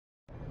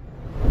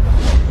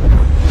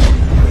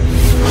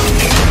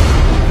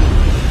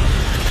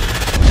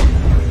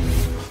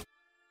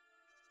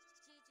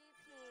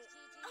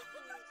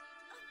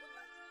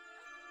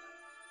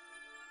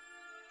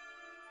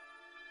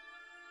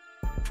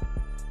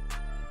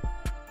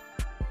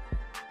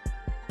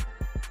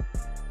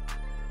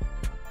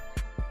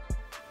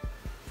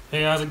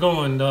Hey, how's it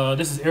going?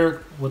 This is Eric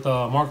with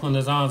Markland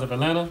Designs of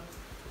Atlanta,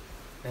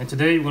 and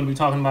today we're going to be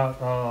talking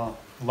about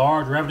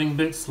large rabbeting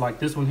bits like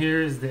this one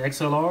here is the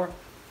XLR,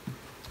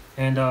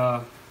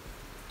 and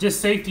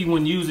just safety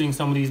when using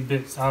some of these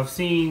bits. I've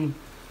seen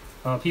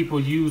people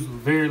use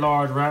very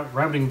large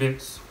rabbeting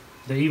bits.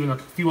 There are even a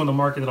few on the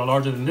market that are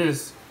larger than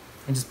this,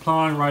 and just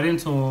plowing right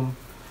into them,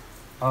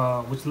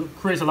 which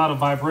creates a lot of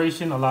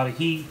vibration, a lot of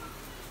heat,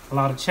 a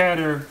lot of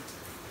chatter,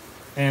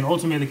 and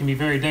ultimately can be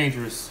very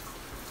dangerous.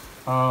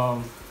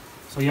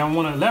 So yeah, I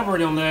want to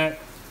elaborate on that,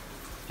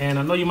 and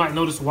I know you might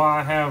notice why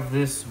I have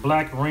this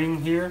black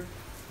ring here.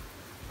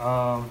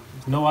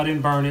 No, I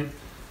didn't burn it.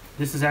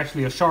 This is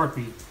actually a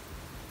Sharpie,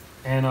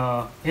 and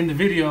in the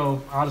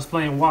video I'll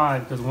explain why,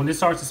 because when this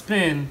starts to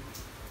spin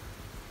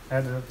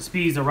at the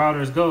speeds the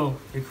routers go,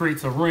 it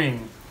creates a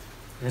ring,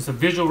 and it's a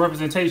visual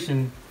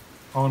representation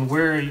on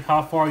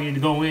how far you need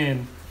to go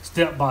in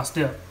step by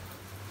step,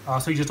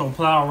 so you just don't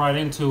plow right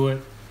into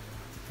it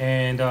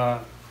and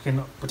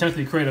can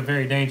potentially create a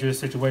very dangerous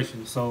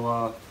situation.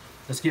 So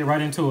let's get right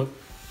into it.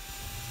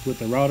 With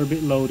the router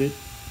bit loaded,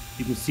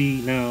 you can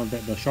see now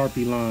that the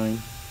Sharpie line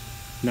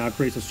now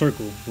creates a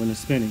circle when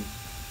it's spinning.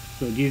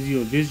 So it gives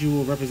you a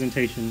visual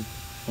representation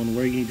on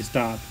where you need to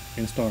stop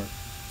and start.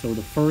 So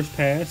the first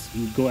pass,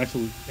 you go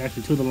actually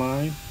to the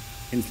line,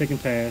 and the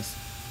second pass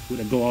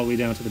would go all the way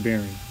down to the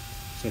bearing.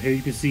 So here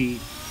you can see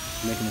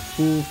making a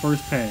full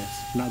first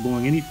pass, not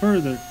going any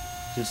further,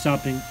 just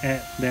stopping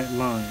at that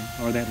line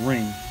or that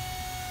ring.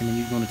 And then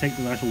you're going to take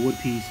the actual wood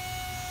piece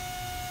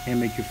and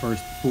make your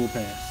first full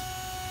pass.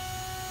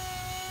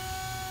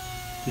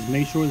 Just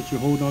make sure that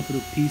you're holding onto the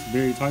piece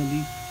very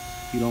tightly.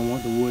 You don't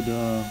want the wood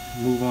to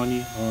move on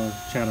you or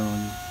chatter on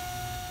you.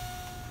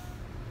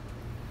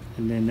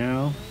 And then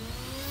now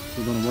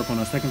we're going to work on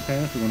our second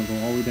pass. We're going to go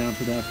all the way down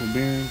to the actual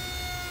bearing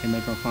and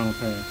make our final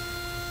pass.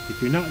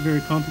 If you're not very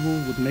comfortable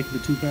with making the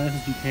two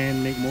passes, you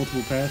can make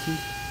multiple passes.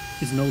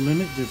 It's no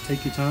limit. Just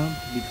take your time,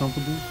 be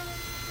comfortable,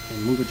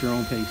 and move at your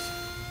own pace.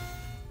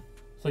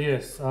 So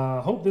yes,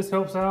 hope this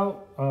helps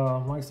out.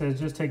 Like I said,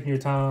 just taking your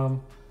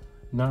time,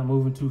 not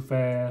moving too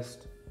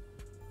fast.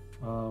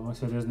 Like I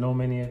said, there's no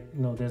limit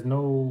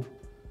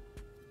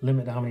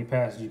to how many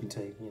passes you can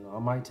take. I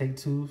might take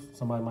 2,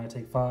 somebody might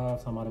take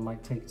 5, somebody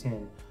might take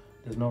 10.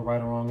 There's no right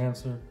or wrong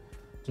answer.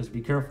 Just be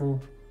careful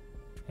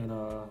and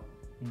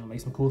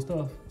make some cool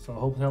stuff. So I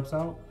hope it helps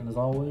out. And as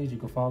always, you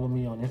can follow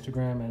me on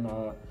Instagram and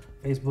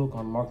Facebook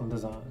on Markland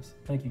Designs.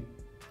 Thank you.